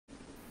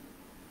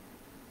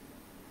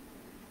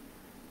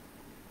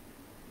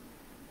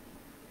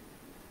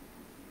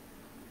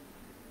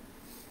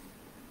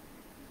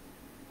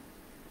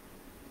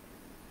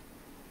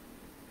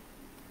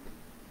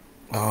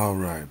All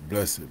right,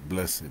 blessed,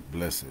 blessed,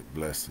 blessed,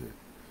 blessed,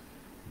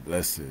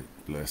 blessed,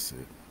 blessed.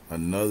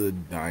 Another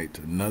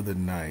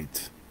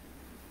night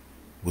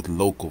with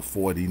Local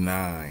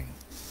 49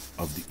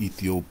 of the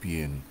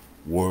Ethiopian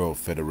World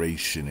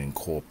Federation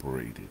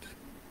Incorporated.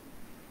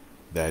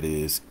 That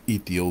is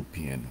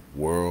Ethiopian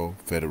World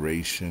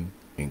Federation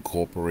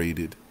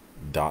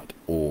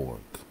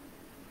Incorporated.org.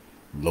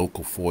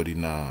 Local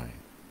 49.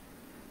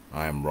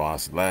 I am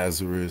Ross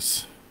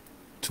Lazarus,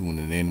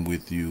 tuning in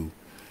with you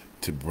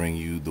to bring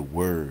you the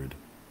word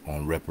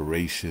on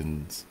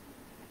reparations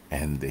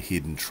and the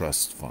Hidden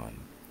Trust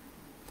Fund.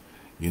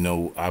 You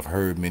know, I've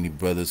heard many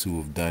brothers who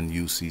have done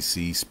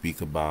UCC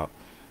speak about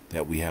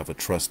that we have a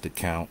trust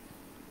account,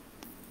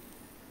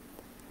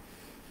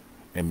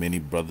 and many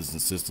brothers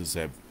and sisters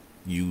have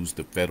used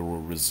the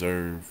Federal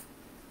Reserve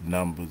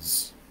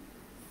numbers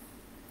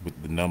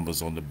with the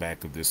numbers on the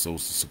back of their Social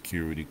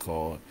Security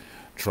card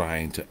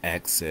trying to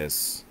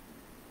access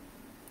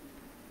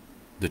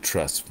the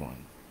trust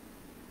fund.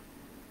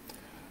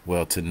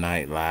 Well,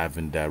 tonight, live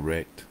and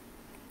direct,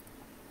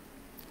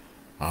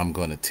 I'm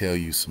going to tell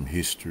you some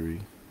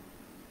history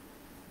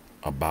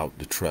about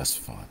the trust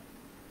fund.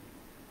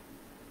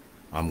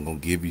 I'm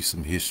going to give you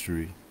some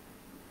history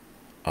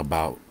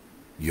about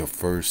your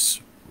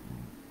first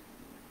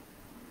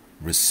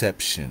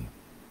reception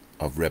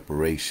of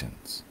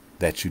reparations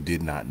that you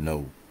did not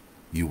know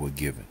you were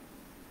given.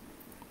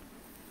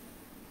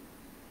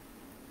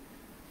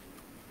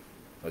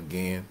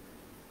 Again,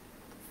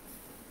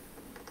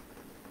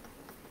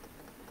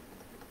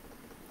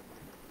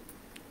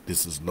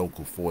 this is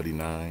Local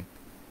 49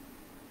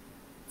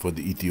 for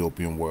the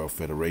Ethiopian World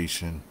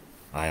Federation.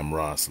 I am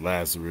Ross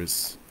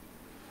Lazarus,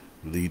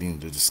 leading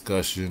the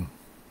discussion.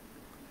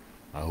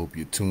 I hope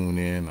you tune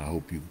in. I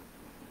hope you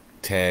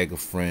tag a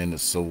friend or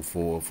so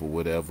forth or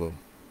whatever,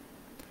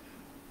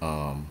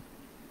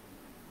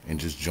 and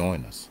just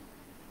join us.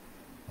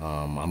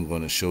 I'm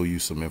going to show you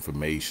some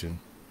information.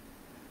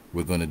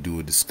 We're going to do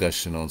a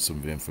discussion on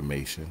some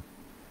information,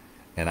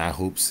 and I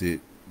hope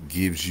it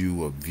gives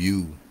you a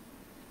view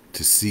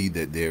to see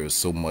that there is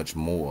so much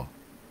more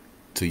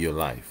to your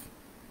life.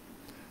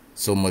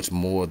 So much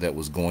more that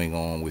was going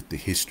on with the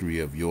history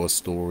of your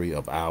story,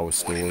 of our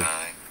story. 49.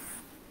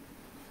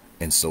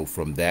 And so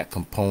from that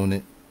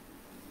component,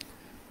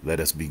 let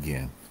us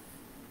begin.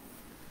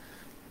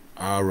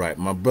 All right,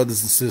 my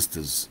brothers and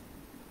sisters,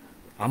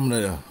 I'm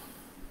going to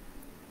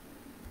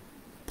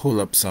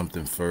pull up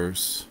something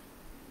first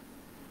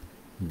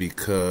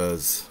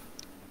because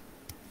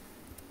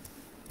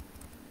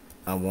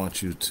I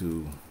want you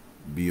to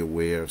be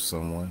aware of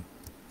someone.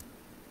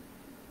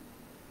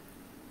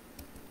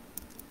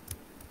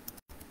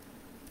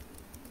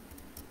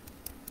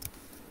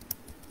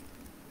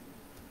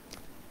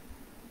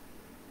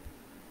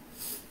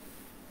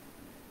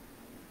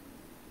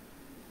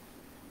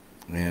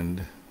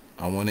 And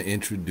I want to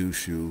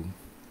introduce you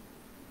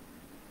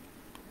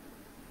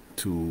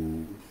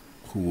to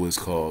who is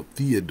called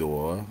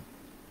Theodore,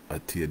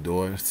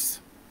 Theodoros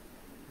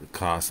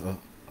Akasa,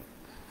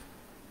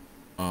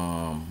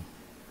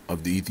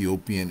 of the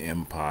Ethiopian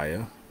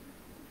Empire.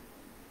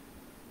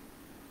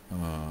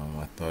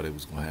 I thought it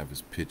was going to have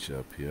his picture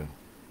up here.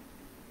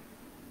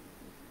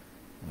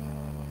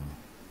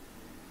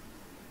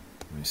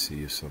 Let me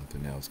see if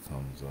something else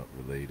comes up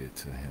related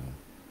to him.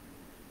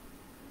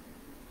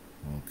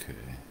 Okay.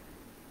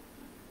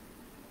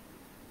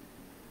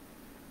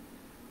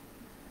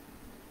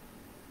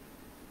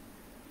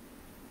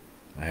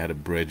 I had a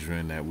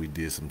brethren that we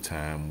did some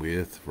time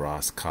with,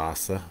 Ross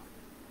Casa.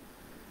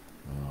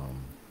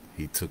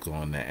 He took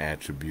on the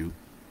attribute.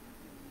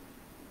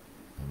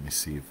 Let me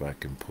see if I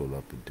can pull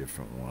up a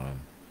different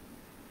one.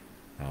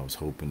 I was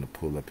hoping to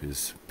pull up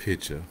his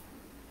picture.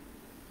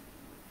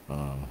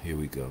 Here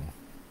we go.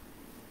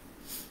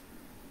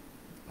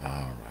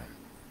 All right.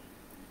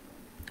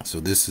 So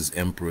this is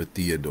Emperor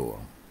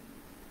Theodore.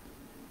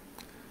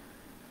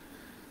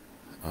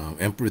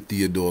 Emperor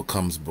Theodore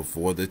comes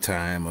before the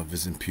time of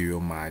His Imperial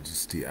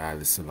Majesty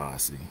Haile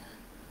Selassie.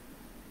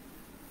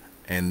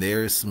 And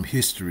there is some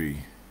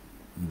history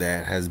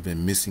that has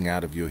been missing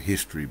out of your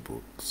history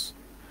books.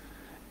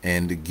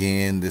 And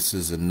again, this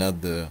is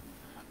another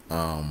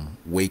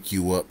wake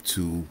you up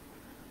to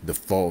the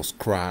false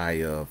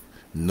cry of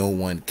no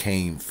one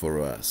came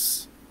for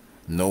us.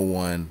 No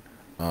one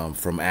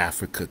from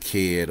Africa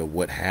cared or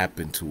what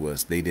happened to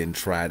us. They didn't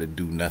try to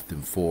do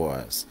nothing for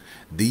us.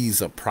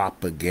 These are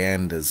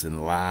propagandas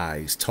and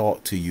lies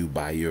taught to you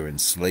by your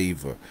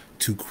enslaver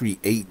to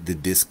create the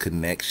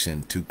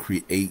disconnection, to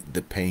create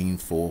the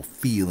painful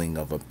feeling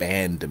of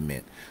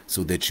abandonment,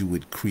 so that you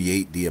would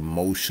create the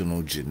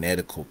emotional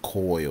genetical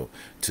coil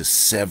to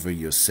sever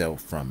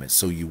yourself from it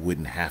so you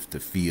wouldn't have to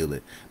feel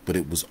it. But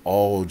it was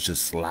all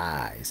just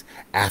lies.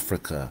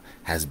 Africa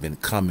has been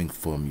coming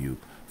from you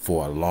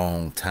for a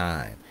long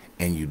time,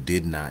 and you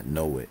did not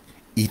know it.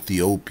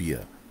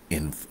 Ethiopia,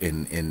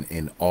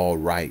 in all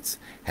rights,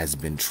 has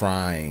been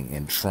trying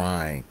and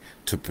trying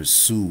to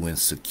pursue and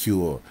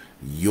secure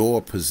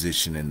your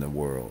position in the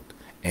world,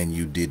 and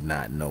you did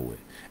not know it.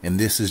 And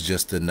this is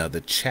just another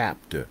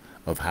chapter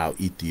of how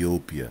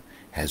Ethiopia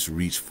has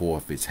reached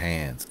forth its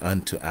hands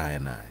unto I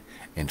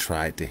and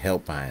tried to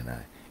help I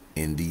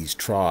in these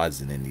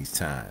trials and in these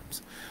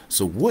times.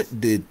 So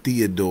what did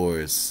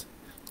Theodorus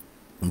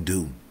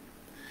do?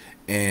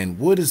 And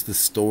what is the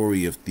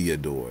story of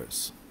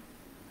Theodorus?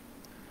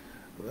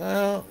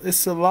 Well,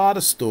 it's a lot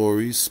of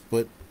stories,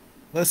 but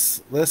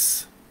let's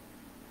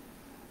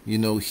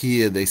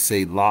here they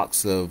say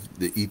locks of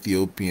the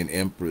Ethiopian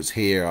emperor's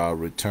hair are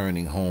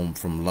returning home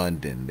from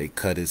London. They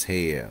cut his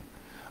hair.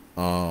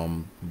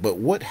 But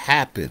what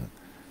happened?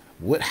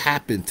 What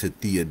happened to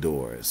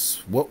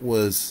Theodorus? What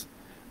was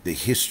the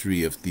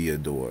history of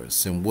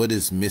Theodorus, and what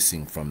is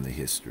missing from the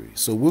history?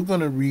 So we're going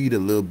to read a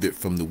little bit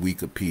from the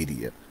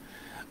Wikipedia,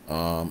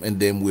 and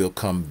then we'll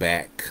come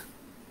back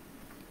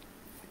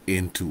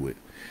into it.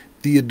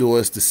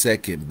 Theodorus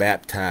II,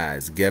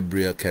 baptized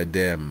Gabriel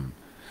Kadem,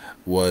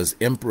 was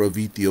emperor of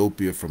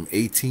Ethiopia from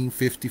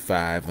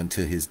 1855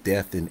 until his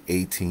death in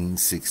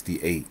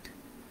 1868.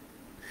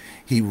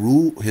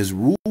 His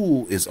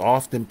rule is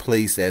often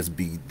placed as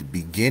the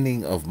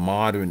beginning of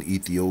modern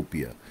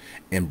Ethiopia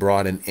and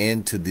brought an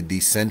end to the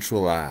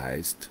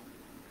decentralized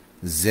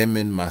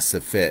Zemen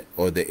Masafet,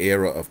 or the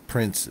era of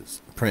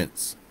prince.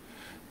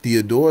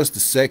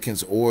 Theodorus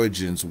II's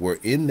origins were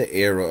in the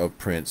era of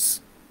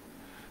prince,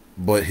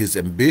 but his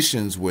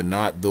ambitions were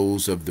not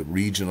those of the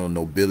regional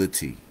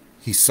nobility.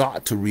 He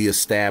sought to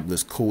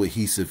reestablish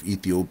cohesive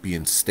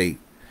Ethiopian state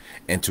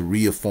and to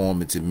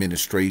reform its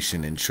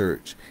administration and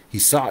church. He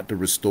sought to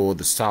restore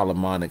the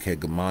Solomonic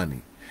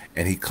hegemony,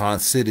 and he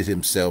considered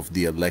himself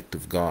the elect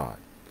of God.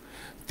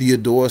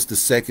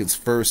 Theodorus II's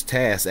first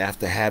task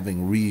after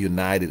having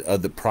reunited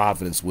other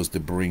provinces was to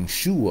bring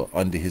Shua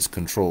under his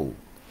control.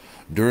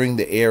 During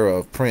the era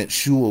of Prince,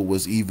 Shua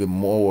was even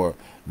more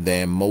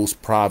than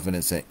most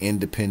provinces an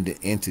independent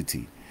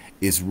entity,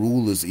 its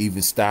rulers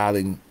even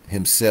styling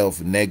himself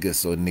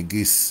Negus or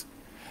Negis,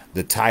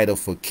 the title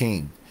for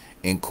king.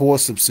 In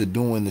course of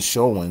subduing the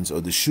Showans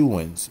or the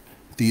Shuans,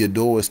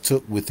 Theodorus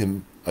took with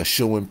him a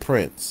Showan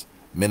prince,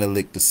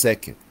 Menelik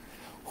II,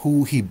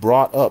 who he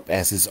brought up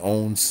as his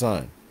own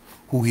son,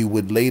 who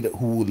would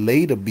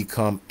later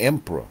become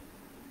emperor,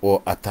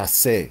 or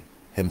Atase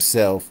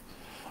himself.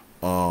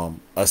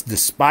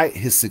 Despite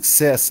his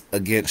success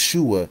against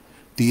Shua,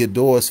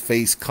 Theodorus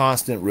faced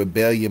constant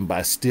rebellion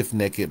by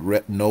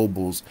stiff-necked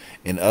nobles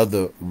in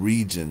other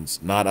regions,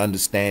 not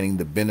understanding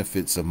the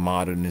benefits of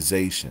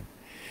modernization.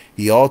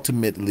 He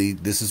ultimately,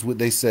 this is what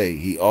they say,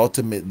 he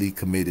ultimately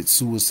committed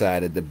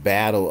suicide at the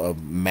Battle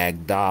of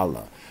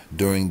Magdala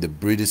during the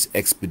British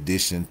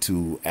expedition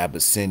to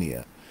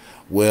Abyssinia.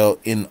 Well,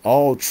 in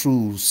all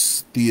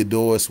truth,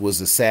 Theodorus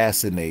was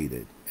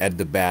assassinated at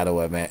the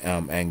Battle of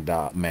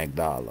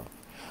Magdala.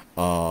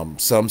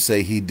 Some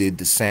say he did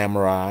the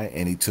samurai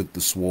and he took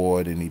the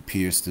sword and he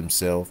pierced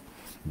himself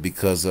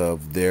because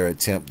of their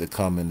attempt to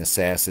come and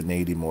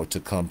assassinate him or to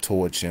come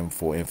torch him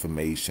for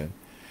information.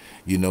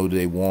 You know,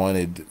 they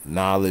wanted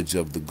knowledge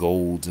of the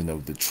golds and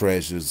of the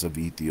treasures of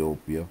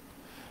Ethiopia,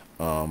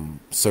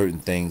 certain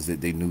things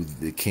that they knew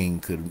that the king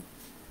could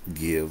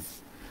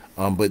give.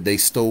 But they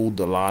stole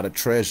a lot of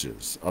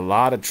treasures. A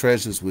lot of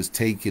treasures was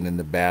taken in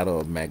the Battle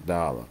of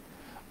Magdala.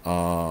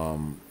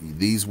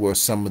 These were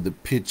some of the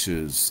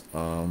pictures.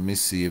 Let me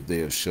see if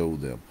they'll show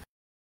them.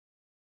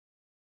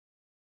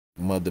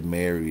 Mother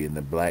Mary and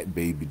the black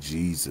baby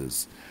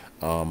Jesus.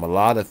 A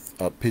lot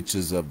of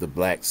pictures of the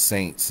black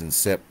saints and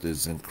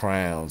scepters and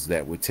crowns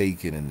that were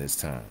taken in this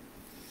time.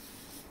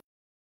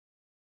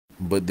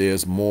 But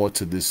there's more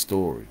to this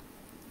story.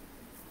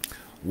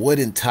 What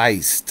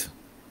enticed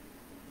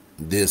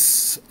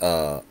this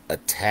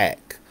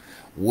attack?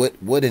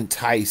 What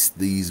enticed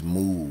these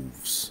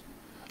moves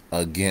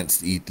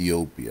against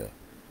Ethiopia?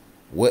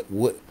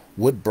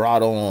 What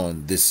brought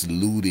on this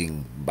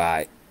looting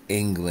by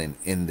England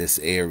in this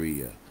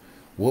area?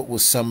 What were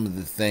some of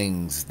the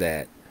things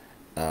that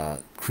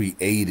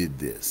created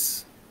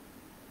this?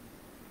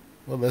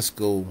 Well, let's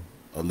go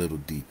a little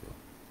deeper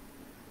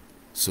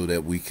so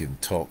that we can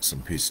talk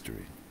some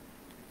history.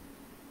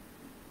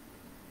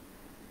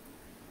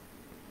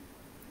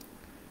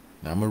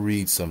 Now, I'm going to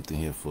read something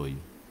here for you.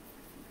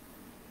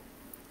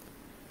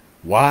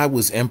 Why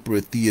was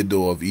Emperor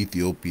Theodore of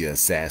Ethiopia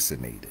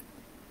assassinated?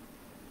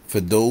 For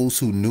those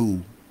who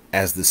knew,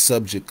 as the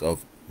subject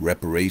of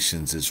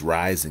reparations is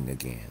rising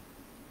again,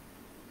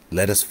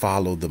 let us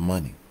follow the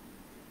money.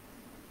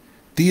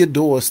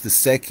 Theodorus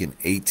II,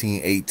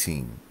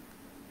 1818,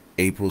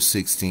 April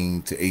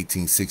 16 to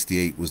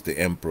 1868, was the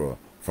emperor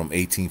from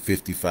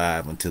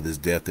 1855 until his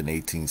death in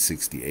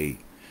 1868.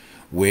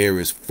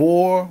 Whereas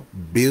 $4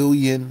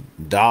 billion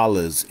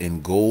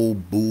in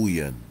gold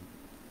bullion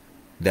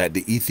that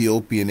the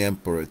Ethiopian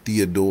Emperor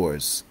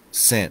Theodorus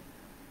sent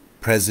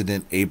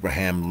President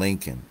Abraham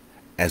Lincoln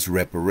as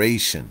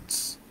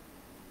reparations.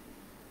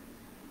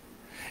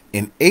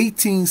 In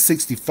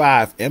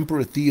 1865,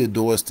 Emperor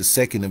Theodorus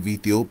II of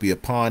Ethiopia,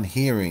 upon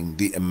hearing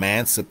the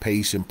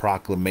Emancipation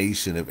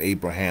Proclamation of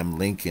Abraham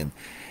Lincoln,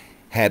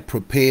 had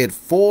prepared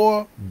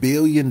 $4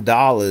 billion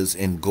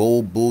in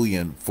gold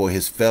bullion for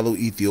his fellow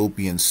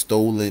Ethiopians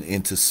stolen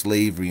into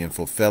slavery and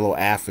for fellow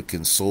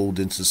Africans sold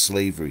into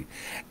slavery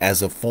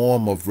as a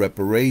form of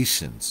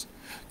reparations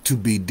to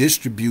be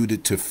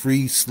distributed to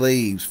free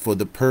slaves for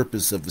the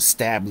purpose of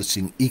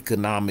establishing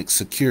economic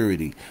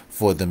security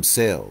for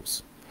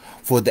themselves,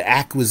 for the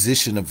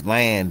acquisition of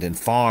land and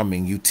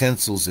farming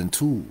utensils and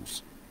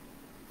tools.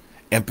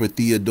 Emperor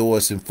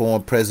Theodorus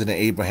informed President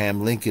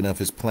Abraham Lincoln of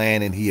his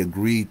plan and he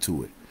agreed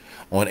to it.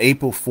 On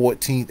April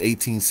 14,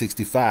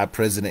 1865,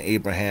 President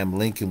Abraham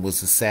Lincoln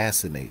was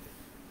assassinated.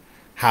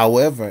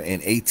 However,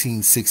 in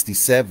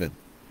 1867,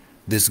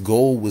 this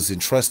gold was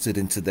entrusted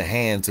into the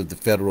hands of the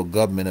federal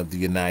government of the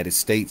United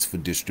States for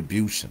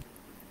distribution.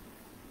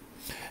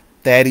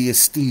 Thaddeus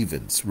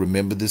Stevens,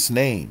 remember this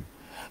name.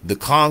 The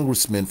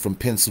congressman from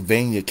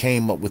Pennsylvania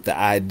came up with the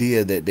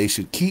idea that they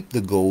should keep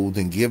the gold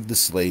and give the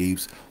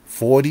slaves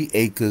 40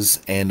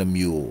 acres and a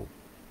mule.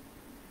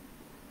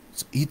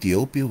 So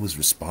Ethiopia was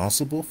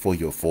responsible for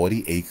your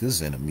 40 acres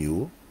and a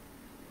mule?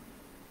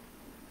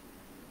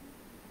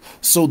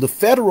 So the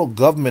federal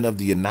government of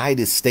the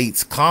United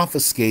States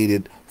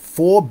confiscated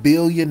 $4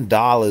 billion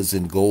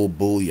in gold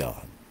bullion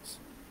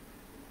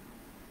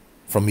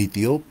from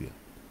Ethiopia.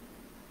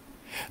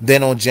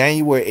 Then on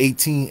January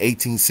 18,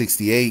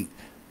 1868,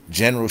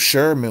 General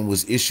Sherman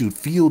was issued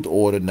Field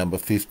Order Number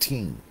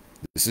 15.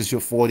 This is your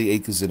 40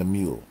 acres and a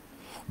mule,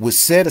 which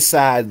set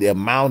aside the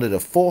amount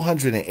of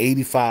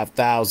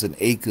 485,000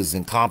 acres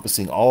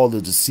encompassing all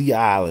of the Sea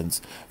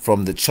Islands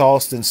from the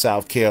Charleston,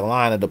 South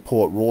Carolina to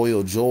Port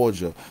Royal,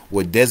 Georgia,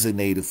 were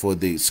designated for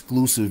the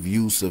exclusive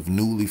use of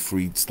newly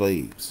freed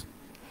slaves.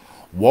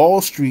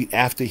 Wall Street,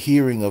 after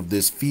hearing of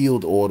this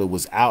field order,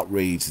 was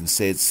outraged and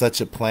said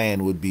such a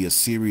plan would be a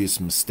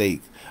serious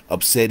mistake,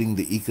 upsetting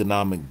the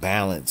economic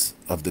balance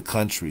of the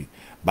country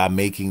by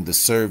making the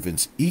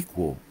servants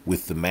equal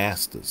with the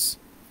masters.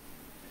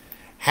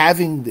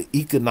 Having the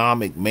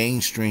economic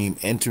mainstream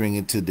entering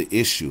into the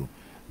issue,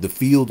 the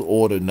Field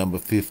Order Number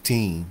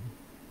 15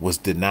 was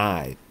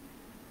denied,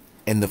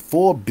 and the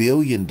 $4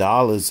 billion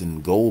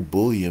in gold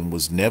bullion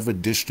was never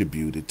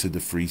distributed to the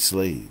free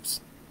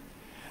slaves.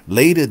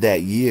 Later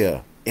that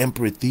year,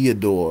 Emperor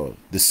Theodore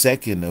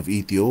II of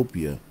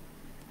Ethiopia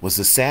was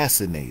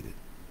assassinated,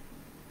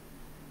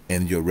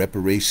 and your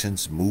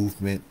reparations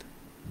movement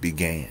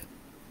began.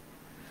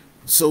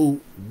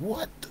 So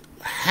what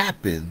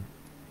happened?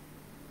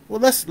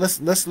 Well,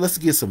 let's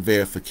get some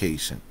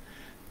verification.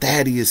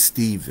 Thaddeus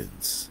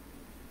Stevens.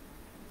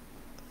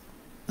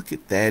 Look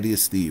at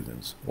Thaddeus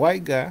Stevens,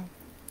 white guy,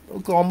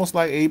 look almost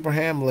like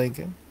Abraham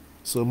Lincoln.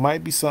 So it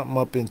might be something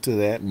up into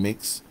that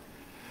mix.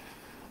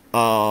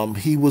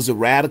 He was a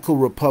radical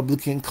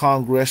Republican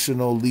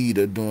congressional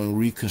leader during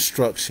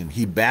Reconstruction.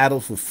 He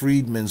battled for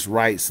freedmen's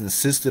rights,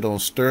 insisted on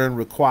stern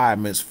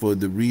requirements for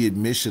the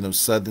readmission of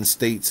Southern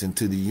states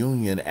into the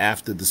Union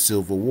after the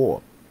Civil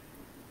War.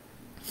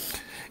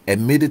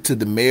 Admitted to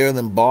the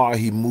Maryland bar,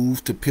 he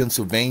moved to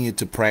Pennsylvania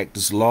to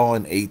practice law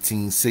in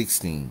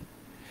 1816.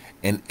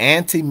 An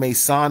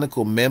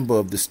anti-Masonical member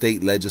of the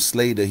state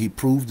legislature, he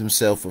proved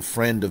himself a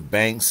friend of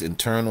banks,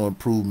 internal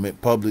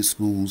improvement, public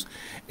schools,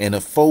 and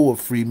a foe of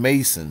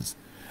Freemasons,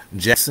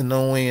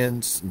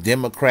 Jacksonians,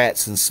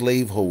 Democrats, and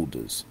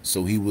slaveholders.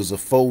 So he was a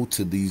foe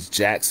to these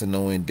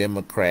Jacksonian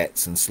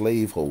Democrats and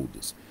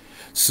slaveholders.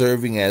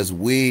 Serving as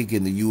Whig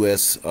in the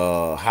U.S.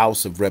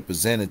 House of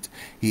Representatives,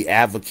 he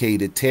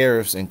advocated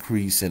tariffs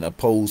increase and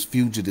opposed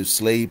fugitive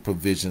slave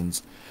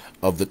provisions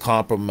of the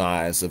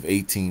Compromise of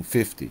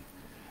 1850.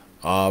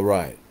 All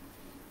right.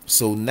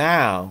 So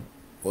now,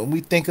 when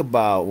we think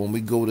about, when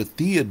we go to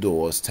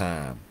Theodore's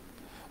time,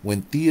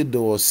 when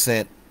Theodore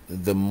sent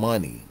the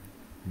money,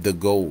 the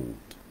gold,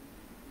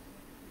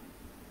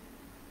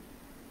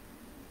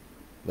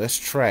 let's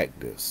track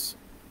this.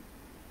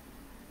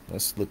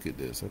 Let's look at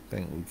this. I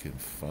think we can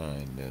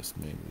find this.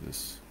 Maybe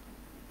this,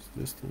 is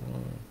this the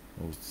one?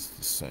 Or is this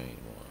the same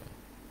one?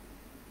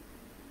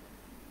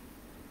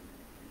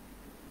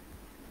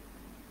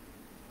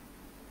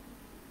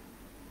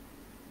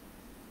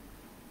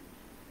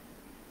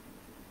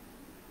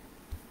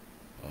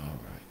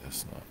 Alright,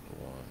 that's not the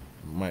one.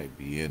 It might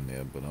be in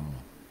there, but I'm going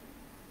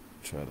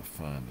to try to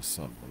find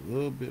something a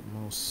little bit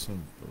more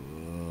simple.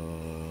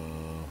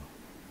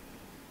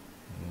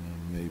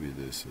 Maybe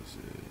this is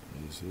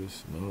it. Is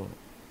this? No.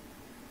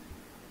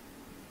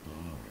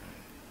 Alright.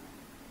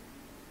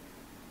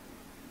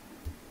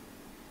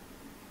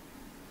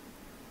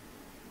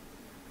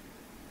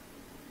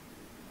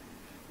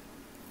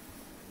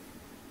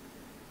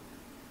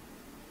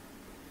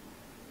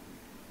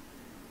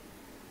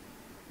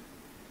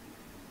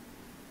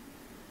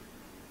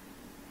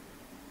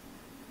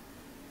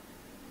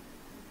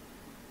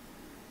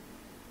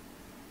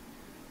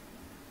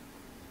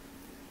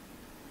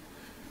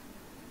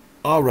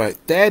 All right.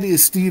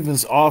 Thaddeus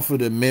Stevens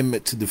offered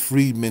amendment to the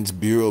Freedmen's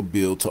Bureau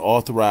Bill to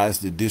authorize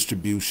the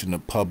distribution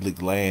of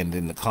public land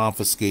in the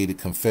confiscated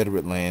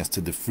Confederate lands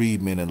to the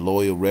freedmen and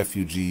loyal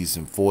refugees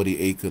in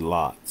 40-acre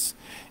lots.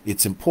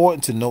 It's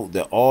important to note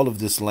that all of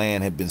this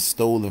land had been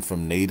stolen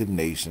from native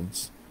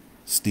nations,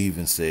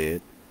 Stevens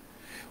said.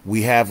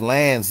 We have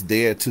lands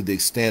there to the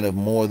extent of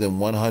more than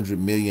 100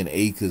 million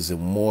acres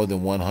and more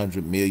than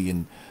 $100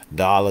 million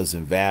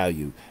in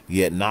value.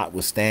 Yet,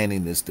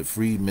 notwithstanding this, the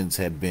freedmen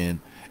have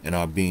been and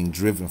are being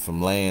driven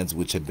from lands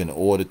which have been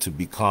ordered to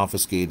be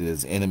confiscated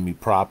as enemy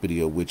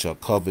property, or which are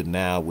covered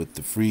now with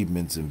the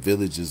freedmen's and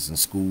villages and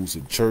schools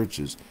and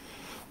churches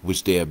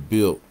which they have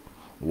built.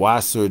 Why,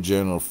 Sir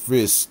General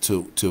Frisk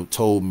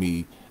told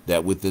me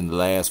that within the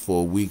last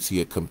 4 weeks he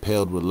had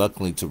compelled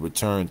reluctantly to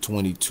return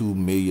 $22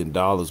 million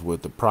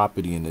worth of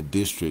property in the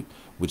district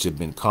which had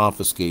been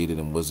confiscated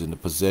and was in the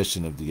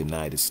possession of the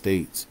United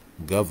States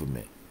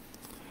government.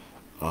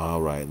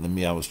 All right,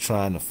 I was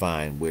trying to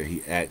find where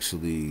he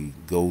actually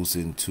goes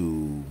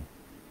into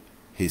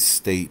his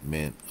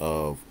statement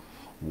of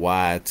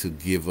why to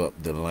give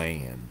up the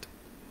land.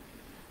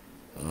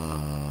 Let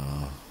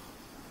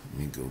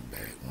me go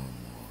back one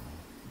more.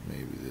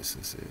 Maybe this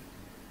is it.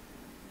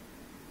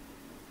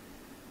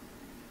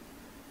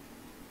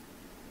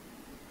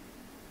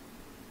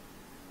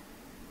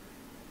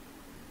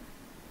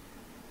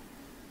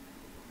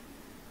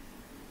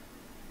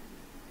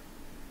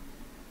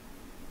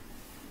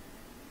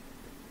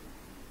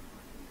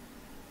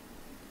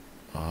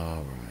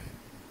 All right.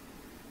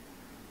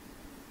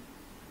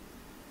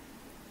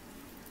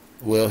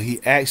 Well, he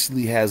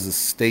actually has a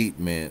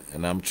statement,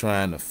 and I'm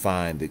trying to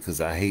find it because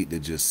I hate to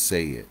just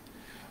say it,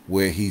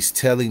 where he's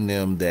telling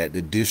them that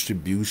the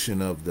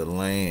distribution of the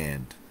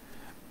land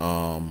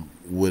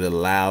would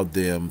allow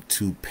them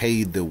to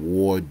pay the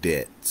war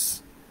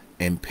debts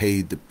and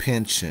pay the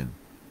pension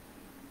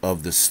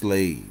of the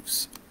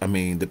slaves. I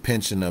mean, the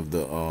pension of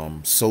the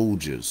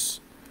soldiers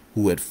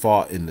who had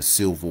fought in the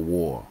Civil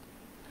War.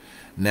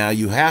 Now,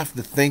 you have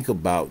to think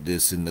about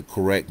this in the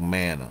correct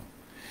manner.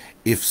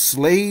 If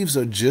slaves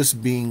are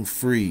just being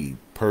freed,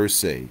 per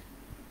se,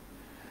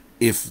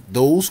 if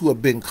those who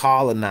have been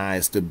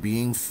colonized are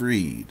being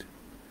freed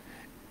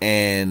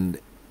and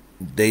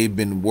they've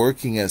been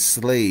working as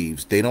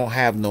slaves, they don't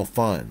have no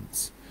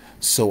funds.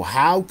 So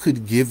how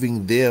could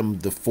giving them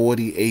the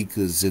 40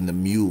 acres and the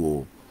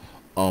mule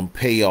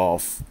pay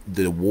off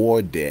the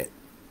war debt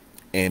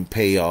and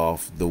pay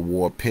off the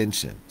war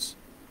pensions?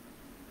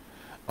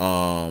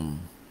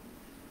 Um,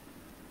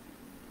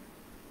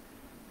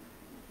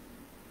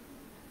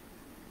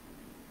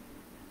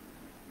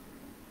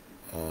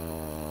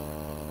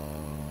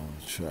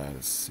 try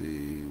to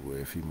see where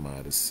if he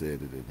might have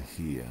said it in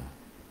here.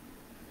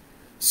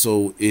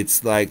 So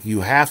it's like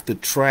you have to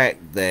track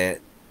that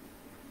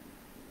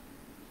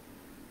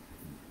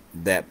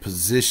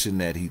position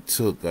that he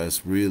took.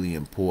 That's really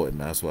important.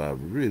 That's why I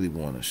really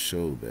want to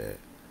show that.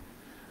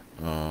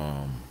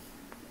 I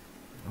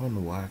don't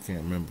know why I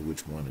can't remember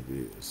which one it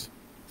is.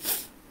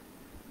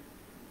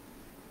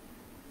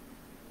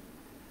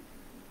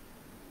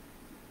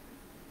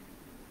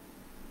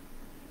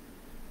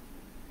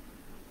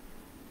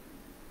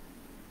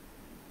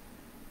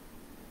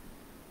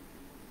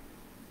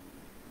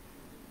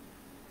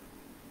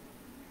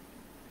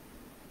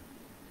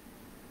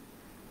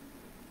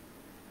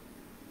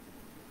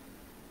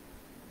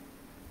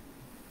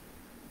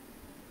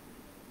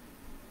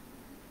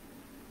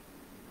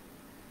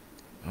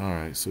 All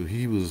right, so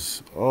he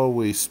was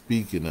always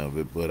speaking of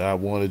it, but I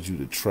wanted you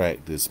to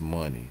track this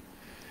money,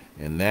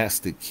 and that's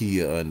the key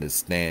of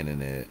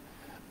understanding it.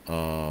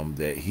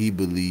 That he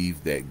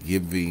believed that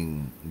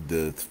giving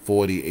the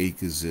 40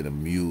 acres and a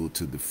mule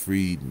to the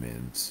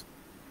freedmen's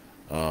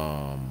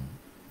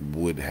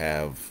would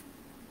have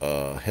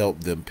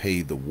helped them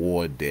pay the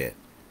war debt.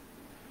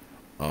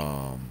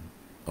 Um,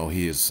 oh,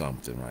 here's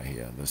something right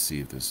here. Let's see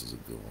if this is a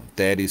good one.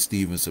 Thaddeus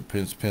Stevens of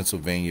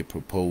Pennsylvania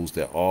proposed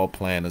that all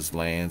planters'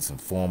 lands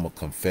and former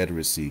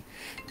Confederacy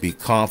be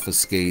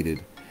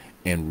confiscated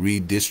and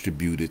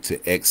redistributed to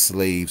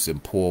ex-slaves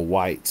and poor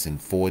whites in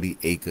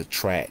 40-acre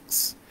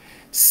tracts.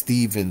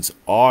 Stevens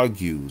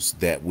argues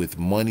that with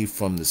money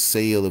from the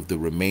sale of the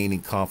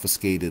remaining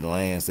confiscated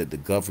lands that the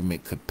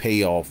government could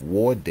pay off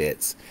war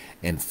debts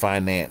and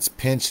finance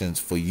pensions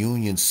for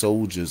Union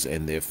soldiers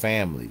and their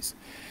families.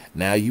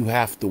 Now you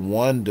have to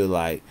wonder,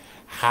 like,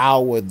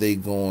 how are they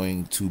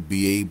going to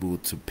be able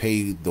to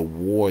pay the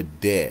war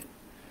debt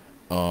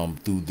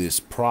through this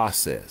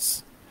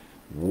process?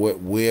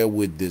 Where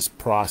would this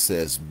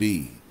process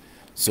be?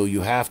 So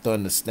you have to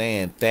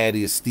understand,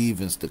 Thaddeus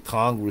Stevens, the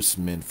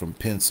congressman from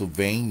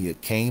Pennsylvania,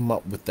 came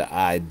up with the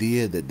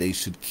idea that they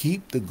should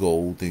keep the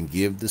gold and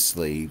give the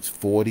slaves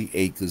 40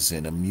 acres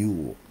and a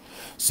mule,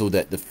 so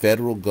that the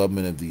federal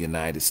government of the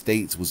United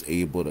States was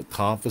able to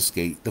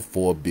confiscate the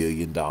 $4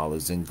 billion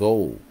in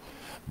gold.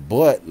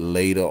 But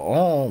later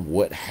on,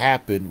 what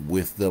happened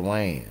with the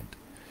land?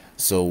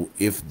 So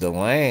if the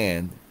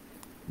land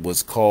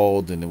was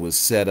called, and it was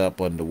set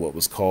up under what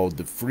was called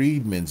the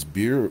Freedmen's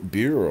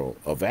Bureau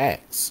of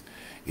Acts.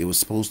 It was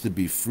supposed to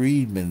be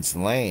freedmen's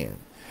land,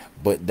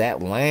 but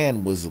that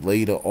land was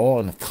later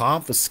on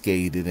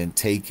confiscated and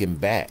taken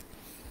back.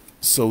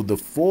 So the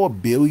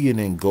 $4 billion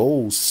in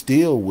gold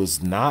still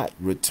was not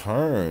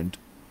returned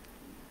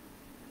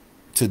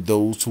to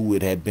those who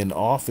it had been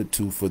offered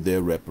to for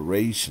their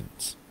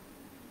reparations.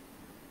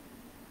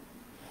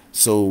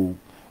 So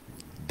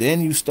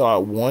then you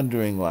start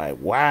wondering, like,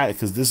 why?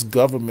 Because this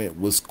government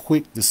was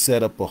quick to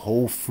set up a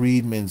whole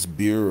Freedmen's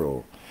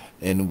Bureau,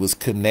 and it was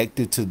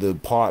connected to the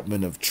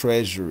Department of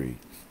Treasury,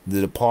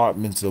 the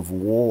Departments of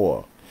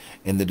War.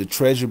 And the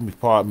Treasury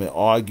Department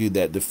argued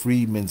that the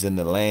freedmen's in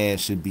the land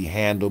should be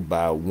handled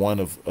by one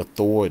of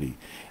authority.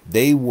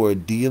 They were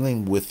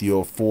dealing with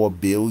your $4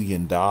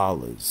 billion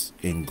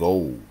in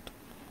gold.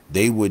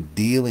 They were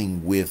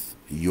dealing with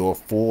your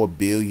 $4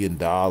 billion,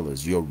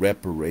 your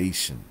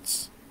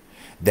reparations,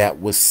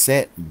 that was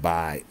set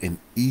by an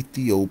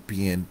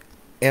Ethiopian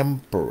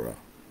emperor.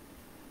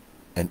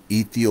 An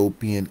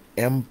Ethiopian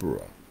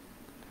emperor.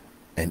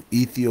 An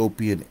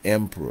Ethiopian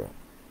emperor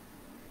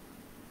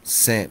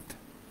sent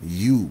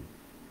you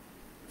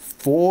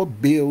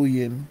 $4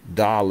 billion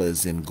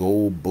in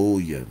gold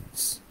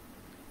bullions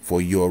for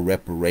your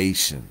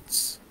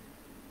reparations.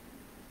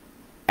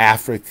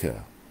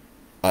 Africa,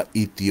 an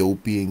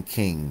Ethiopian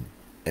king,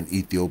 an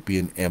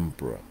Ethiopian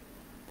emperor.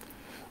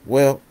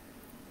 Well,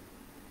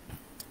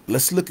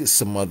 let's look at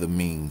some other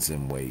means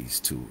and ways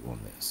too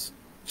on this,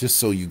 just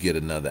so you get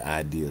another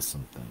idea of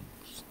some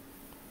things.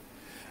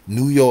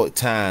 New York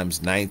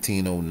Times,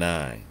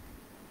 1909.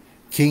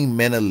 King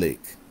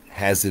Menelik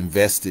has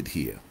invested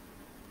here.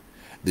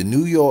 The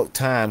New York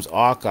Times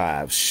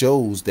archive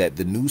shows that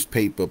the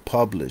newspaper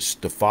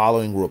published the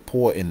following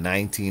report in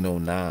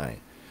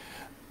 1909.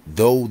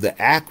 Though the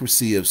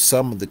accuracy of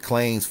some of the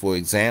claims, for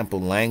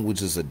example,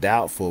 languages, are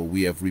doubtful,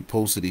 we have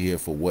reposted it here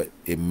for what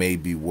it may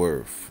be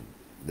worth.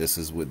 This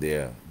is what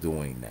they're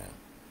doing now,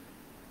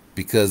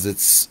 because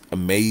it's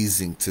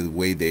amazing to the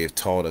way they have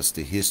taught us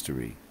the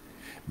history.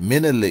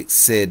 Menelik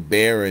said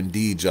Baron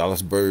D.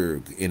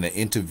 Jollisberg in an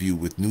interview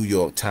with New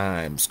York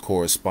Times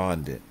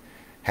correspondent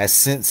has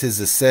since his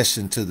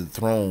accession to the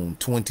throne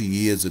 20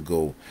 years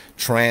ago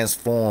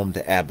transformed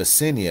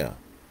Abyssinia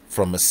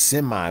from a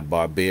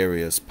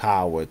semi-barbarous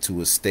power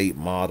to a state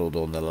modeled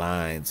on the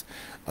lines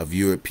of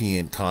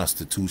European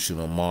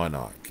constitutional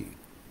monarchy.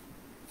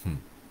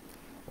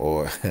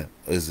 Or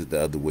is it the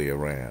other way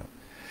around?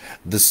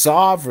 The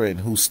sovereign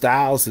who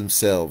styles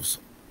himself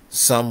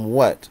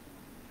somewhat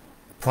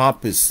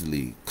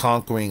pompously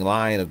conquering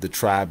lion of the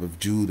tribe of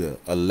Judah,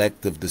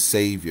 elect of the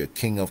Savior,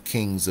 King of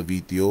Kings of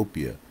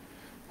Ethiopia,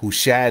 who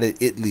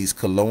shattered Italy's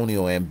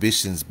colonial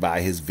ambitions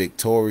by his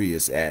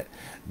victorious at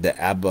the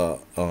Abba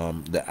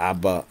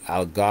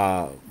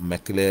Alga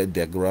Mekle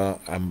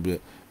Degra,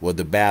 or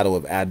the Battle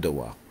of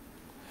Adwa,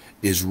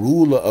 is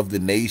ruler of the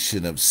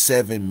nation of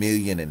 7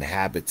 million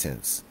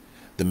inhabitants,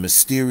 the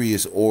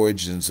mysterious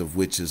origins of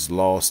which is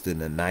lost in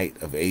the night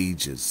of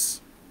ages.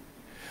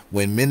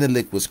 When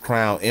Menelik was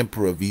crowned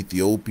Emperor of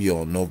Ethiopia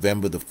on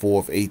November the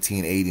 4th,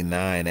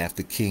 1889,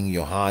 after King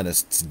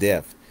Johannes'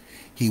 death,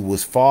 he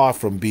was far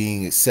from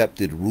being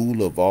accepted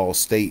ruler of all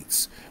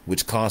states,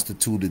 which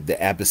constituted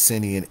the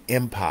Abyssinian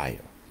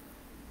Empire.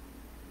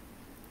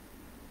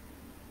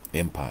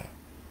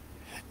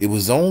 It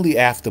was only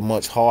after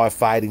much hard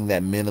fighting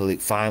that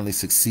Menelik finally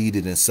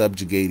succeeded in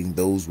subjugating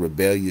those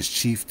rebellious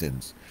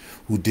chieftains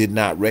who did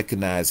not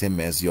recognize him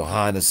as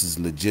Johannes'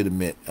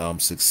 legitimate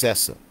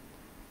successor.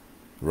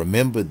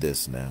 Remember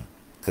this now,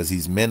 because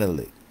he's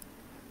Menelik.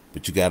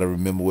 But you got to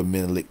remember where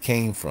Menelik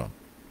came from.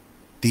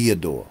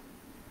 Theodore.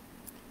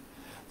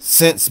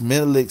 Since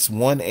Menelik's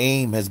one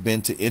aim has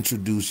been to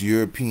introduce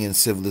European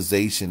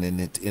civilization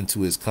into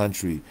his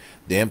country,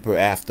 the emperor,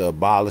 after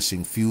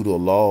abolishing feudal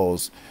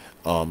laws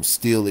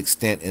still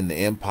extant in the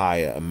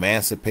empire,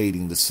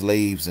 emancipating the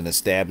slaves, and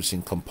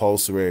establishing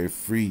compulsory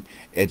free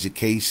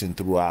education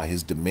throughout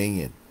his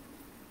dominion.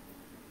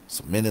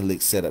 So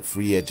Menelik set up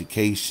free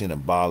education,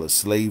 abolished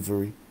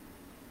slavery.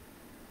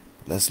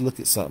 Let's look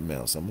at something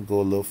else. I'm going to go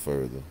a little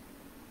further.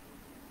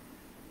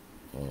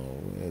 Oh,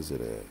 where is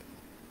it at?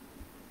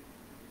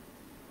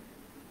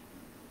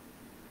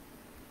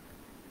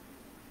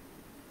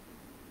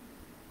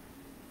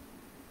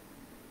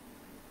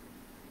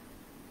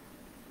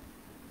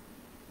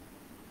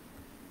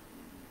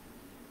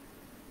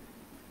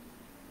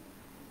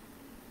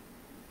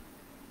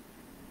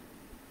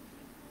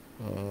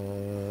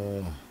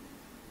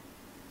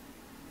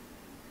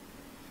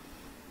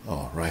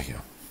 Right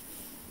here.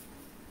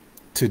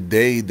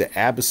 Today, the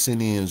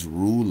Abyssinian's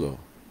ruler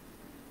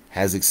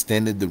has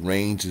extended the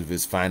range of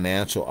his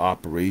financial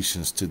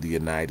operations to the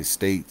United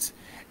States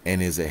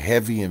and is a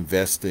heavy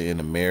investor in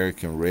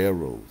American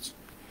railroads.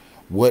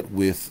 What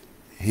with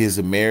his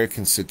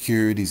American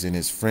securities and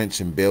his French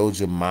and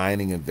Belgian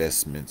mining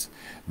investments,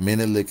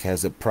 Menelik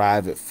has a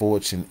private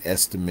fortune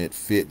estimate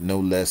fit no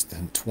less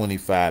than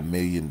 $25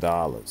 million.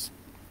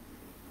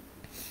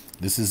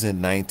 This is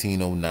in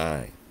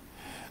 1909.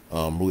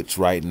 which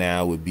right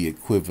now would be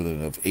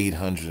equivalent of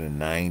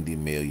 $890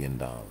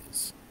 million,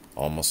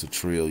 almost $1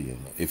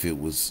 trillion, if it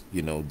was,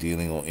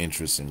 dealing on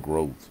interest and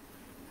growth.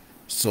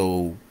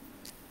 So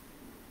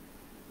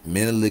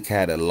Menelik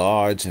had a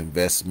large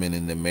investment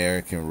in the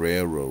American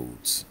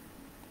railroads.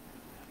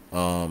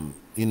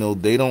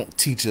 They don't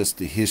teach us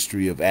the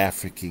history of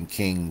African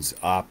kings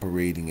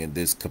operating in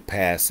this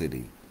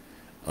capacity.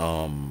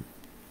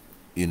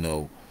 You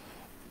know,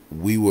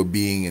 we were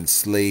being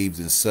enslaved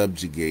and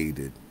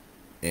subjugated.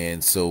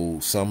 And so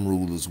some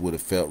rulers would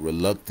have felt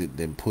reluctant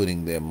in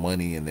putting their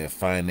money and their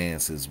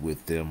finances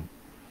with them,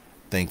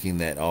 thinking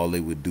that all they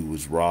would do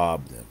was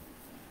rob them.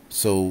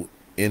 So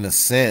in a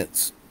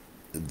sense,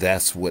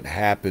 that's what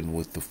happened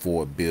with the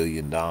 $4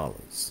 billion.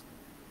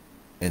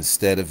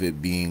 Instead of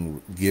it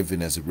being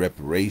given as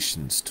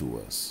reparations to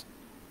us,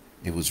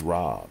 it was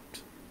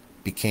robbed,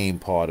 became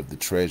part of the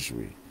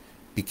treasury,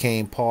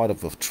 became part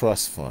of a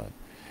trust fund.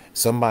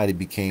 Somebody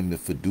became the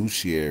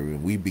fiduciary,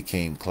 and we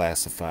became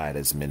classified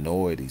as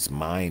minorities,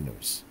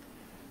 minors,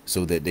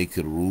 so that they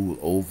could rule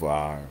over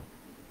our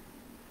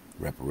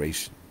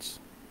reparations,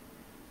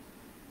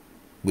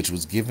 which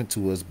was given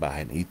to us by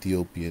an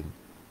Ethiopian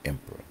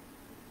emperor.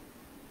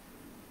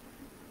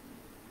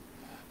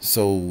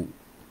 So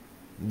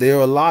there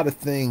are a lot of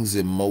things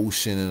in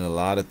motion and a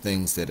lot of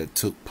things that have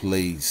took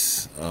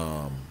place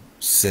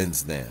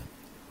since then.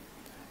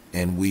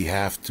 And we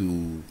have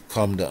to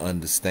come to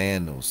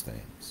understand those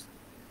things.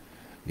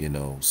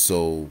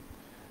 So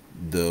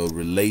the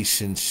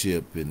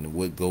relationship and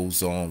what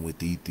goes on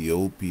with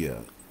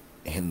Ethiopia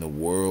and the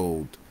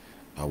world,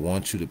 I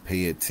want you to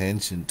pay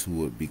attention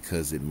to it,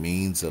 because it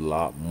means a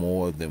lot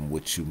more than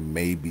what you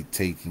may be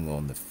taking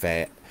on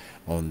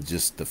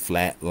just the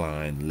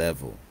flatline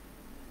level.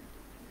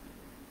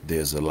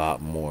 There's a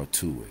lot more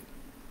to it.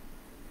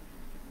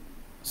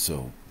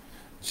 So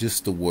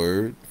just the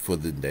word for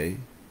the day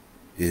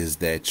is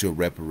that your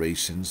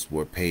reparations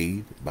were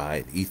paid by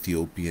an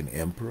Ethiopian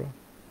emperor.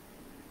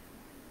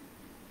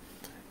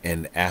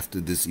 And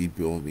after this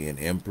Ethiopian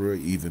emperor,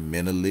 even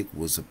Menelik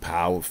was a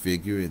power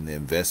figure in the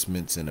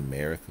investments in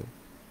America.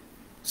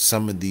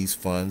 Some of these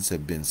funds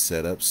have been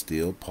set up,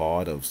 still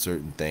part of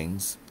certain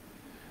things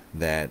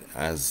that,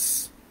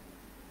 as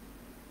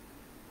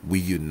we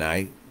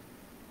unite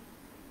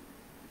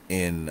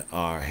in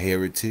our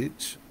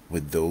heritage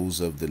with those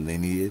of the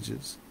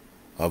lineages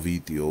of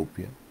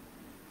Ethiopia,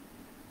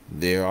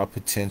 there are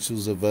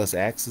potentials of us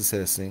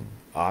accessing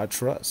our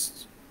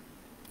trusts,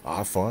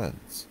 our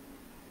funds.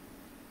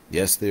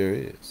 Yes, there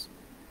is.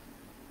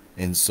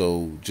 And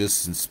so,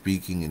 just in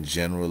speaking in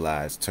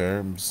generalized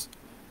terms,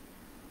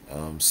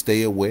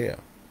 stay aware,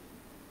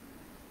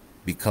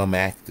 become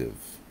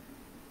active,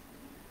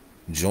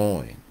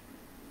 join,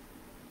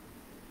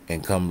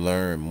 and come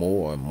learn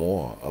more and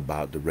more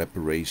about the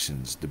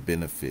reparations, the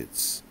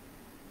benefits,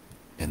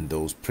 and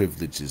those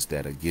privileges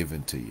that are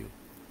given to you.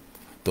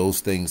 Those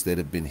things that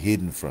have been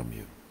hidden from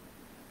you.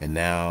 And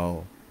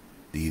now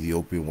the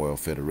Ethiopian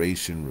World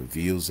Federation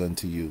reveals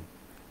unto you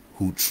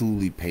who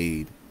truly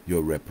paid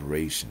your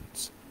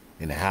reparations,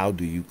 and how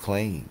do you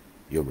claim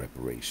your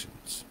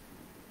reparations.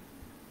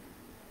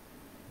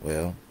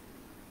 Well,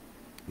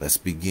 let's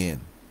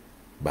begin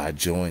by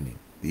joining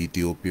the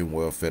Ethiopian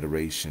World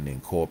Federation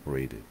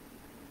Incorporated.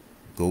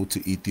 Go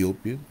to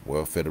Ethiopian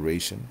World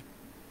Federation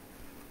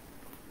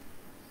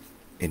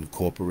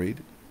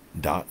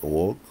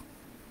Incorporated.org.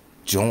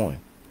 Join.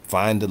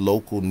 Find a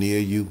local near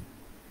you.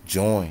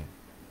 Join.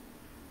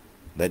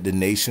 Let the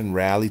nation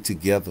rally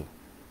together.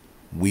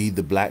 We,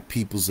 the black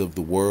peoples of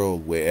the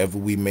world, wherever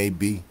we may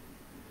be,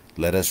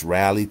 let us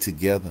rally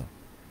together.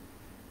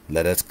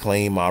 Let us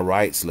claim our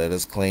rights. Let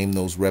us claim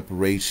those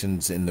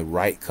reparations in the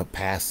right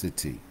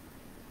capacity.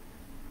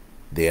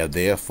 They are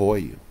there for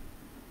you.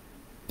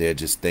 They're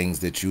just things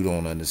that you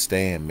don't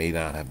understand, may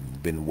not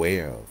have been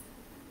aware of,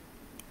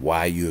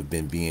 why you have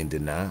been being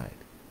denied.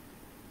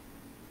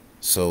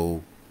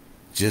 So,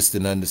 just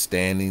an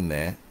understanding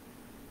that,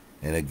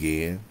 and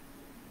again,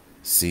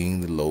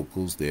 seeing the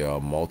locals, there are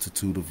a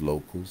multitude of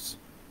locals.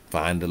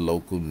 Find a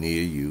local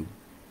near you.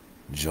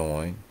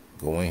 Join.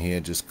 Go in here,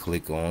 just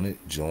click on it.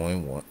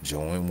 Join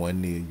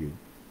one near you.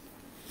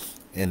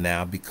 And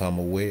now become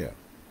aware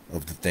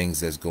of the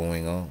things that's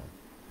going on.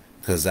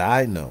 Because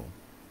I know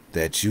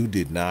that you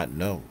did not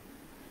know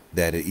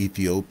that an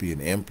Ethiopian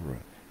emperor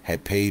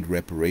had paid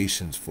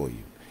reparations for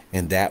you.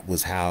 And that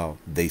was how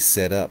they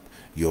set up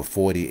your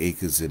 40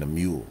 acres and a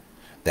mule.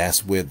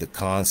 That's where the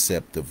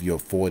concept of your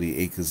 40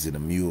 acres and a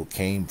mule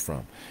came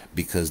from,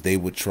 because they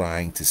were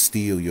trying to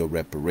steal your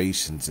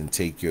reparations and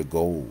take your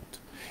gold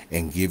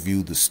and give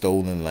you the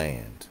stolen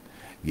land.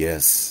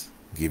 Yes,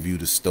 give you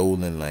the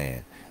stolen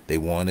land. They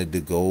wanted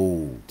the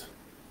gold.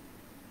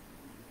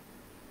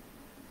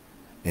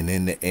 And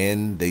in the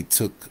end, they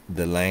took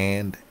the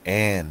land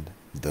and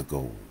the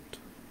gold.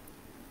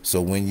 So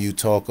when you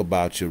talk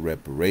about your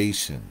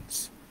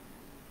reparations,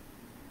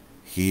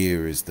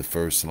 here is the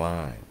first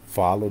line.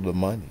 Follow the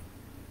money.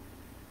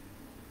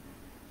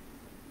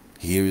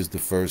 Here is the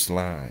first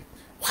line.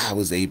 Why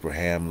was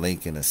Abraham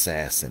Lincoln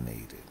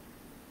assassinated?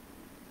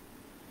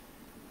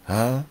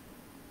 Huh?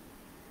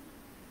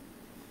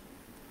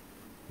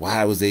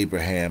 Why was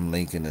Abraham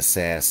Lincoln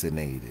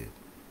assassinated?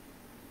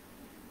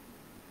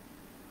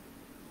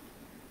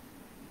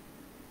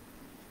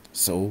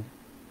 So,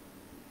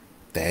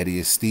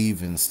 Thaddeus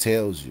Stevens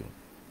tells you.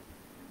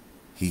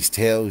 He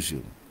tells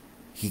you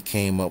he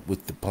came up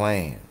with the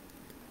plan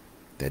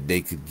that they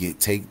could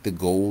take the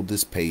gold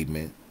as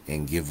payment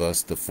and give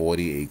us the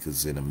 40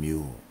 acres and a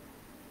mule.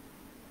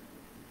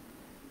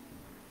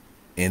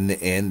 In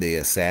the end, they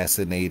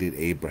assassinated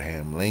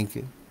Abraham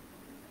Lincoln,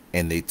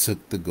 and they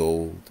took the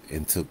gold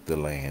and took the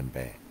land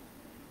back.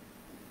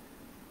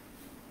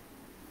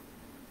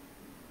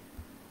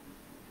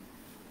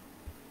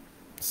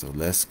 So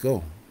let's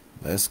go.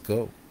 Let's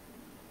go.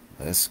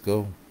 Let's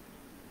go.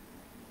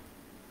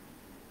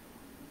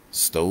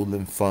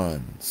 Stolen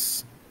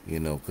funds,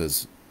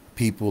 because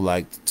people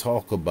like to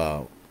talk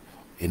about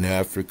in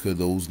Africa,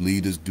 those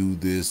leaders do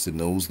this and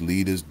those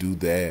leaders do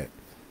that.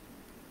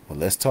 Well,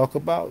 let's talk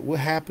about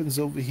what happens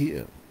over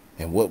here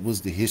and what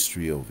was the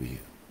history over here.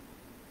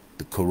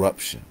 The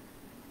corruption,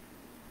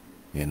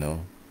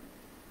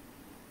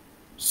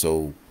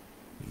 So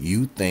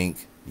you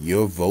think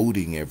you're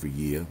voting every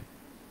year,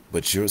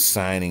 but you're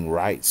signing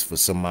rights for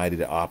somebody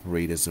to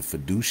operate as a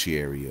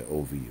fiduciary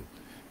over you.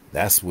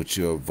 That's what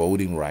your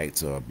voting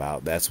rights are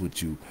about. That's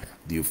what you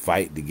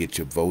fight to get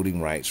your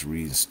voting rights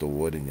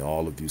restored, and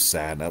all of you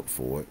sign up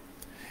for it.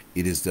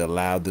 It is to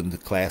allow them to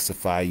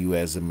classify you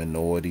as a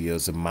minority,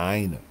 as a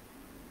minor,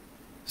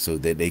 so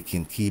that they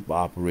can keep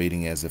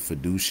operating as a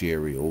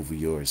fiduciary over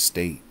your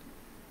estate.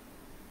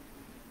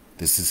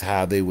 This is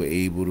how they were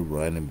able to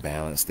run and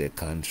balance their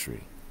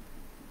country.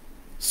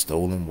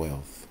 Stolen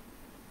wealth.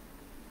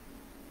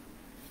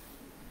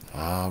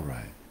 All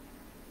right.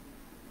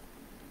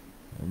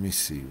 Let me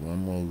see.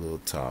 One more little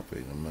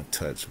topic. I'm going to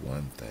touch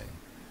one thing.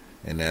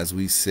 And as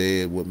we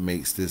said, what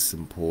makes this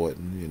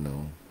important,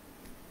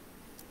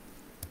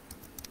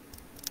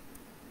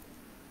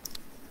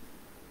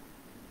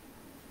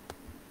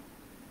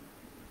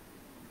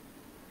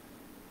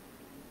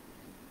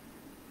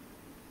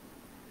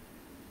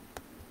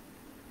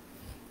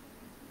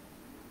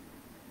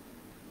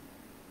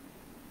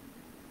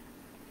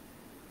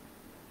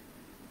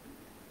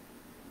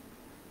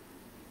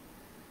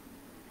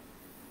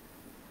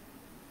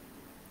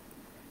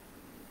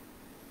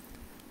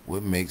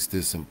 what makes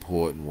this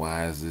important?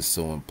 Why is this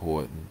so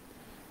important?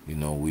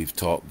 We've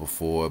talked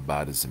before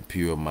about His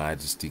Imperial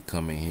Majesty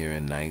coming here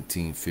in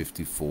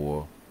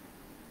 1954,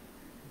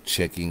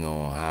 checking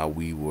on how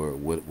we were,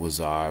 what was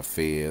our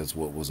affairs,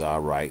 what was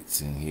our rights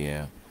in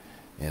here,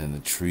 and the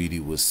treaty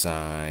was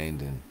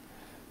signed, and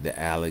the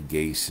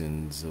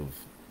allegations of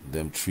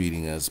them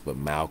treating us, but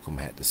Malcolm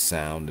had to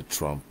sound the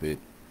trumpet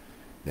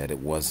that it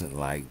wasn't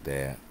like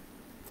that.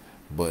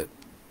 But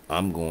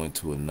I'm going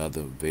to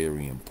another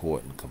very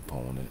important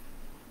component.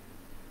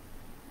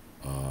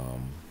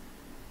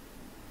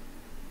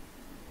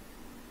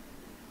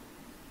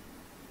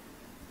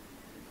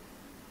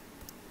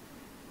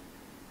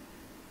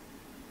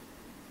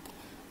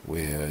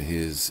 Where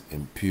His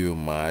Imperial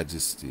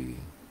Majesty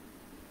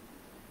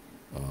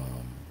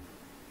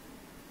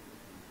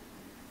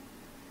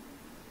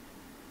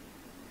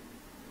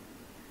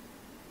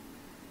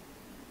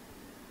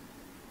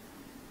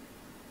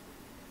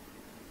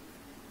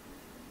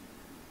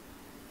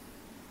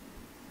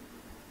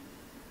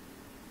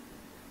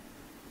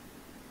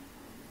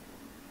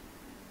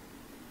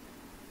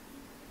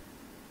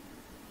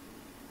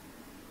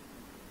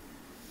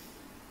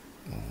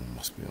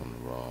must be on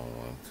the wrong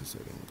one because I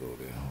didn't go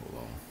there.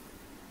 Hold on.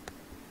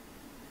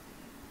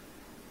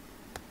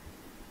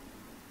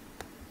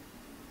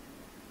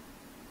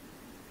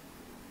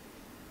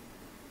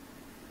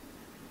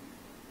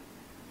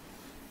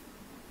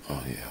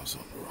 Oh yeah, I was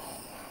on the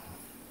wrong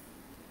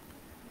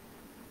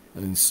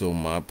one. And so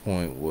my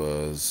point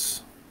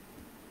was,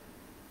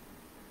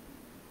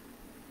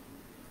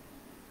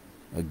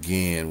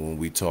 again, when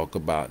we talk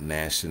about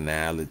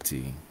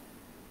nationality,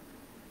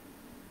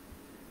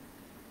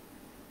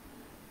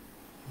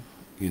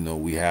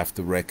 we have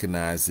to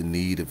recognize the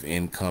need of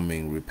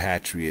incoming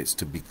repatriates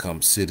to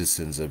become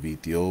citizens of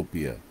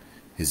Ethiopia.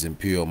 His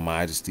Imperial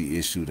Majesty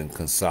issued and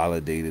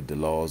consolidated the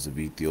laws of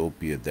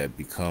Ethiopia that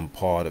become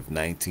part of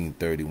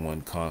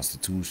 1931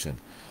 Constitution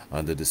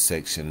under the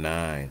Section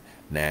 9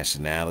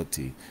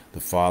 nationality, the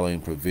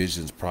following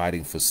provisions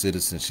providing for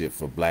citizenship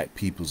for black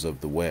peoples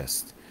of the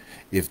West.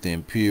 If the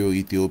Imperial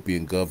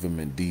Ethiopian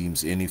government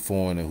deems any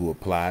foreigner who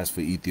applies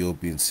for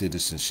Ethiopian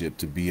citizenship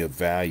to be of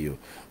value,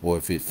 or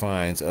if it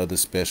finds other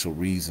special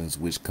reasons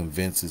which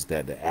convinces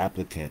that the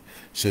applicant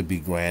should be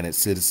granted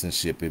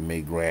citizenship, it may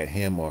grant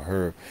him or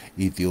her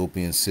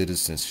Ethiopian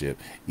citizenship,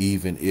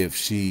 even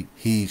if he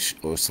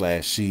or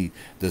she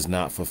does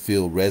not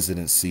fulfill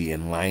residency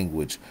and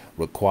language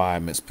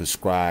requirements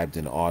prescribed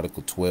in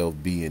Article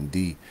 12B and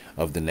D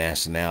of the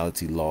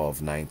Nationality Law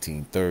of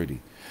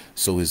 1930.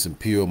 So His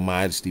Imperial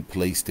Majesty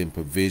placed in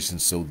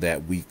provisions so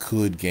that we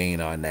could gain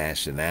our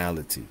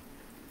nationality,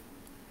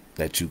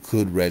 that you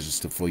could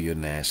register for your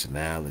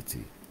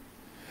nationality.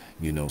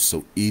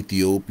 So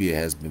Ethiopia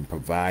has been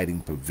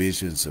providing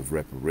provisions of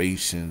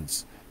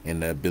reparations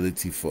and the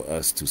ability for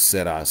us to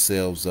set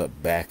ourselves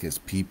up back as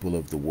people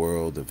of the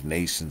world, of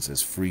nations,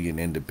 as free and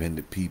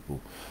independent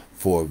people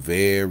for a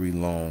very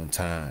long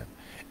time.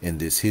 And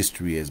this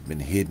history has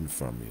been hidden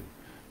from you.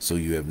 So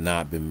you have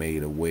not been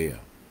made aware.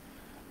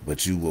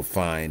 But you will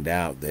find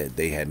out that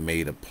they had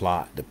made a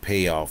plot to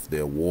pay off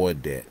their war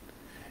debt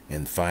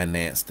and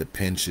finance the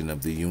pension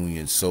of the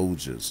Union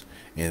soldiers.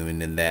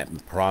 And in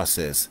that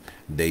process,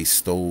 they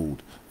stole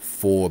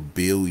 4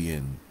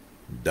 billion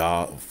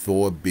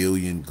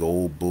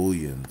gold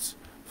bullions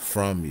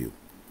from you.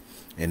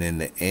 And in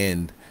the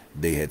end,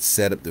 they had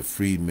set up the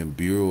Freedmen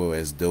Bureau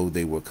as though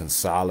they were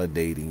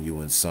consolidating you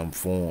in some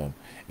form.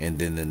 And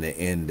then in the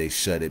end, they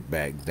shut it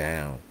back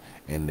down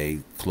and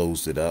they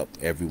closed it up.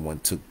 Everyone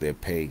took their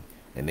pay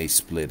and they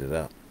split it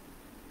up.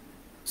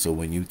 So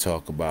when you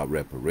talk about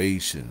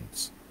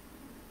reparations,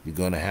 you're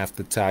going to have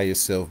to tie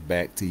yourself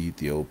back to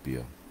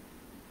Ethiopia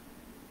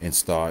and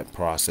start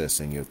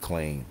processing your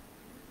claim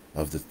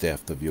of the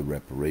theft of your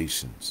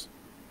reparations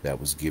that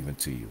was given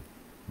to you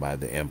by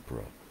the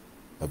Emperor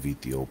of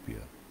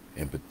Ethiopia,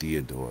 Emperor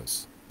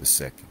Theodorus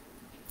II.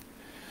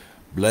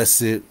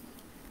 Blessed,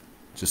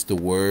 just a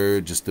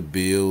word, just a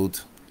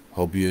build.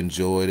 Hope you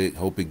enjoyed it.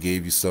 Hope it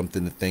gave you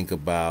something to think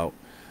about.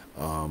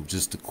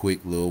 Just a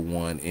quick little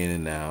one in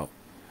and out.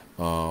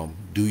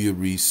 Do your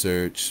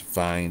research,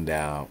 find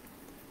out.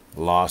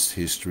 Lost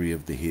history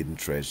of the hidden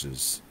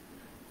treasures.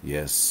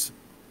 Yes,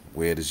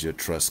 where does your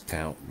trust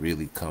count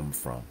really come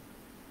from?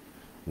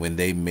 When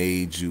they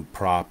made you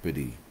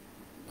property,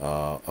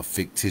 a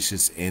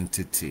fictitious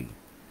entity,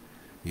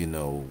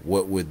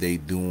 what were they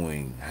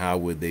doing? How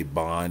were they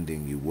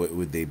bonding you? What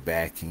were they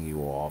backing you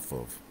off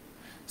of?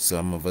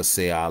 Some of us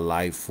say our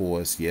life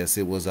force. Yes,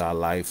 it was our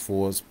life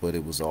force, but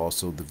it was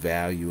also the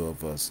value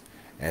of us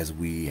as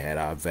we had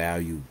our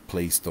value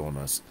placed on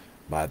us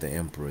by the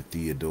Emperor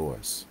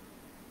Theodorus.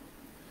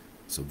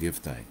 So give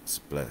thanks.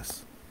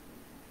 Bless.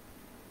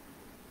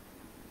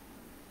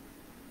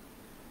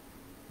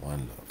 One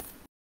love.